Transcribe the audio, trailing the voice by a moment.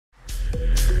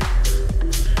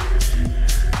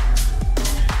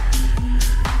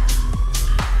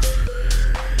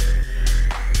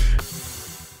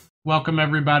Welcome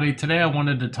everybody. Today I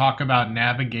wanted to talk about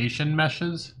navigation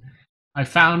meshes. I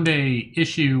found a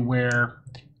issue where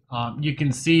you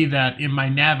can see that in my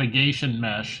navigation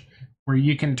mesh, where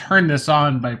you can turn this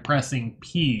on by pressing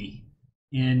P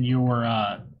in your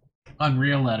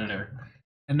Unreal editor,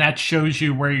 and that shows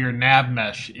you where your nav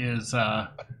mesh is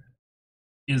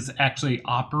actually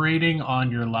operating on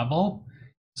your level.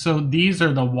 So these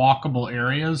are the walkable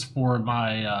areas for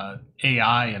my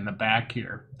AI in the back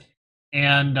here.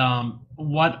 And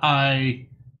what I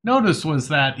noticed was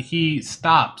that he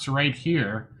stops right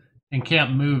here and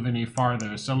can't move any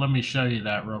farther. So let me show you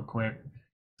that real quick.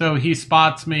 So he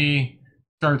spots me,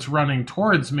 starts running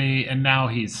towards me, and now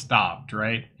he's stopped,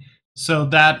 right? So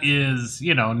that is,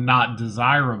 not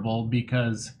desirable,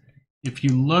 because if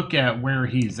you look at where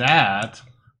he's at,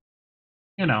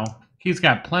 he's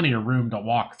got plenty of room to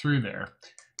walk through there.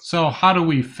 So how do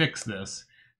we fix this?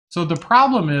 So the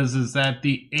problem is that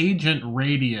the agent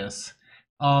radius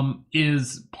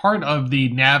is part of the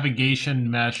navigation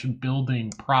mesh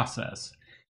building process.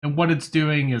 And what it's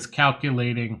doing is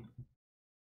calculating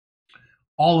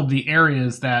all of the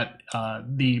areas that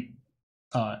the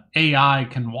AI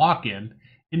can walk in.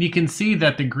 And you can see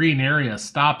that the green area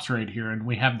stops right here, and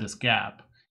we have this gap.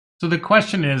 So the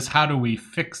question is, how do we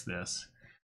fix this?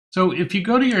 So if you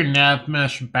go to your nav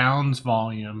mesh bounds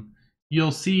volume, you'll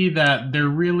see that there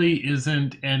really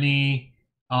isn't any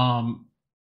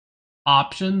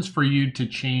options for you to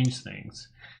change things.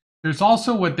 There's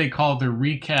also what they call the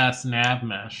Recast Nav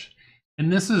Mesh,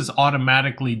 and this is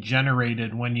automatically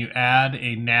generated when you add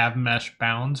a nav mesh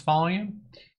bounds volume.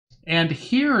 And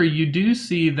here you do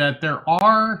see that there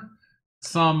are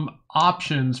some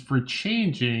options for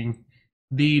changing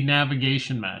the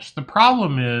navigation mesh. The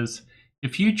problem is,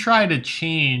 if you try to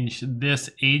change this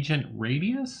agent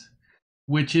radius,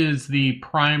 which is the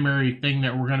primary thing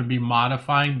that we're going to be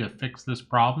modifying to fix this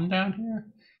problem down here,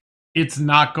 it's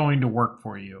not going to work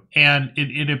for you. And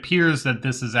it appears that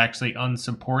this is actually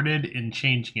unsupported in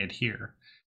changing it here.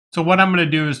 So what I'm going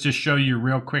to do is just show you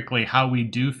real quickly how we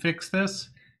do fix this.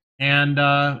 And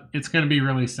it's going to be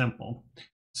really simple.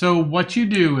 So what you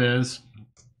do is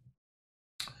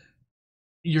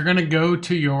you're going to go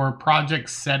to your project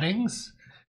settings.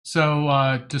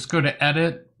 So just go to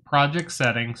Edit, Project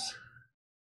Settings.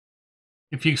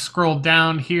 If you scroll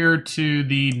down here to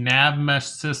the Nav Mesh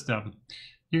system,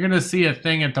 you're going to see a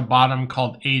thing at the bottom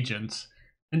called Agents.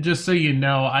 And just so you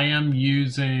know, I am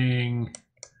using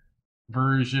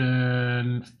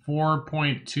version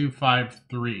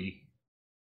 4.253.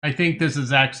 I think this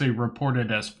is actually reported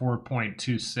as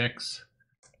 4.26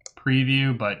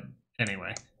 preview, but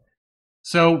anyway.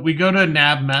 So we go to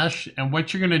Nav Mesh, and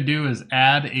what you're going to do is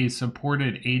add a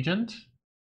supported agent.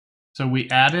 So we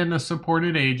add in a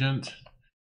supported agent.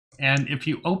 And if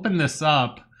you open this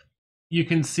up, you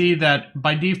can see that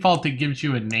by default, it gives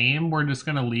you a name. We're just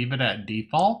going to leave it at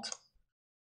default.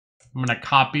 I'm going to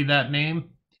copy that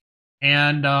name.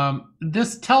 And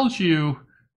this tells you,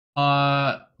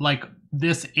 like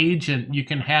this agent, you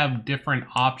can have different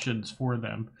options for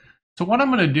them. So what I'm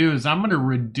going to do is I'm going to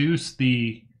reduce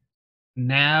the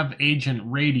nav agent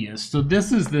radius. So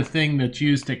this is the thing that's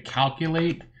used to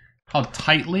calculate how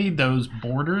tightly those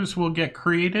borders will get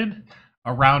created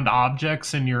around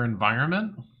objects in your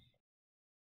environment.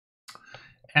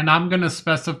 And I'm going to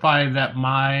specify that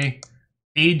my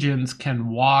agents can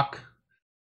walk,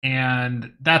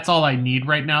 and that's all I need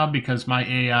right now because my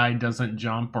AI doesn't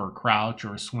jump or crouch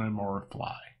or swim or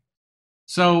fly.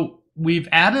 So we've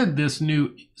added this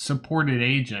new supported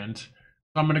agent. So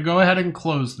I'm going to go ahead and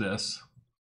close this.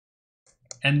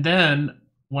 And then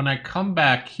when I come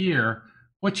back here,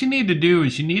 what you need to do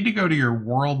is you need to go to your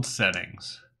world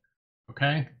settings.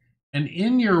 Okay, and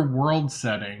in your world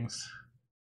settings,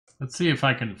 let's see if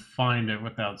I can find it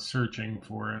without searching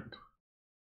for it.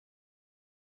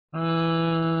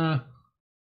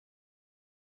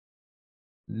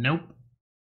 Nope.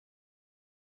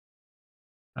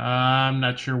 I'm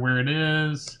not sure where it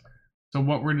is. So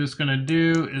what we're just going to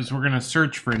do is we're going to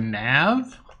search for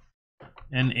nav,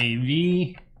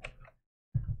 N-A-V.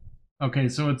 Okay,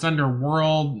 so it's under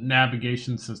World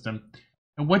Navigation System.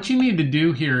 And what you need to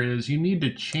do here is you need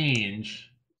to change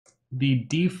the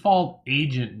default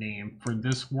agent name for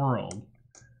this world.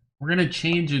 We're going to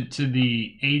change it to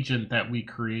the agent that we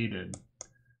created.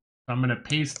 So I'm going to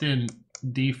paste in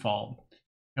default.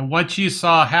 And what you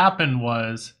saw happen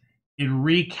was it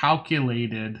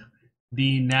recalculated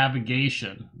the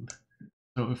navigation.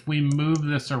 So if we move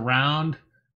this around,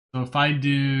 so if I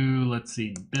do, let's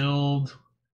see, build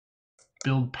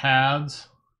paths.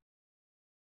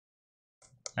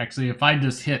 Actually, if I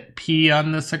just hit P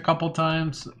on this a couple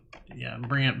times, yeah,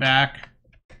 bring it back.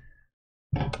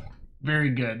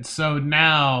 Very good. So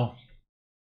now,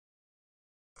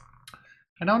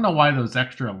 I don't know why those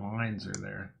extra lines are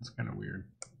there. It's kind of weird.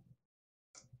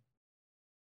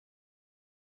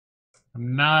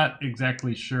 I'm not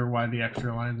exactly sure why the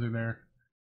extra lines are there.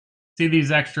 See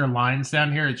these extra lines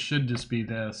down here? It should just be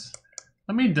this.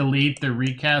 Let me delete the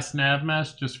Recast Nav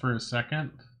Mesh just for a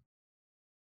second.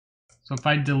 So if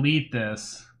I delete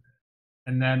this,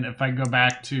 and then if I go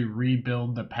back to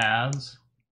rebuild the paths.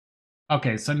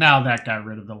 Okay, so now that got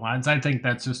rid of the lines. I think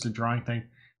that's just a drawing thing.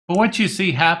 But what you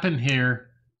see happen here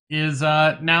is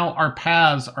now our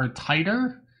paths are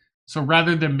tighter. So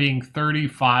rather than being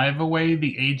 35 away,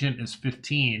 the agent is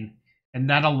 15. And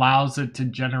that allows it to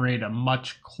generate a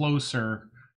much closer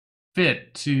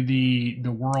fit to the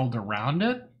world around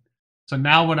it. So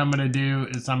now what I'm going to do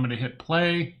is I'm going to hit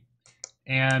play.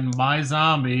 And my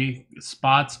zombie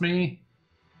spots me.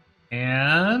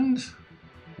 And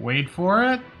wait for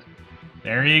it.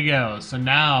 There you go. So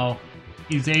now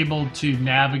he's able to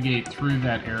navigate through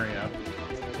that area.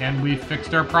 And we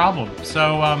fixed our problem.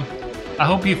 So I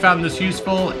hope you found this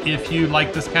useful. If you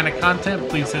like this kind of content,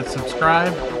 please hit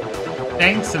subscribe.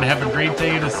 Thanks, and have a great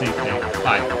day and a safe day.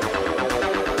 Bye.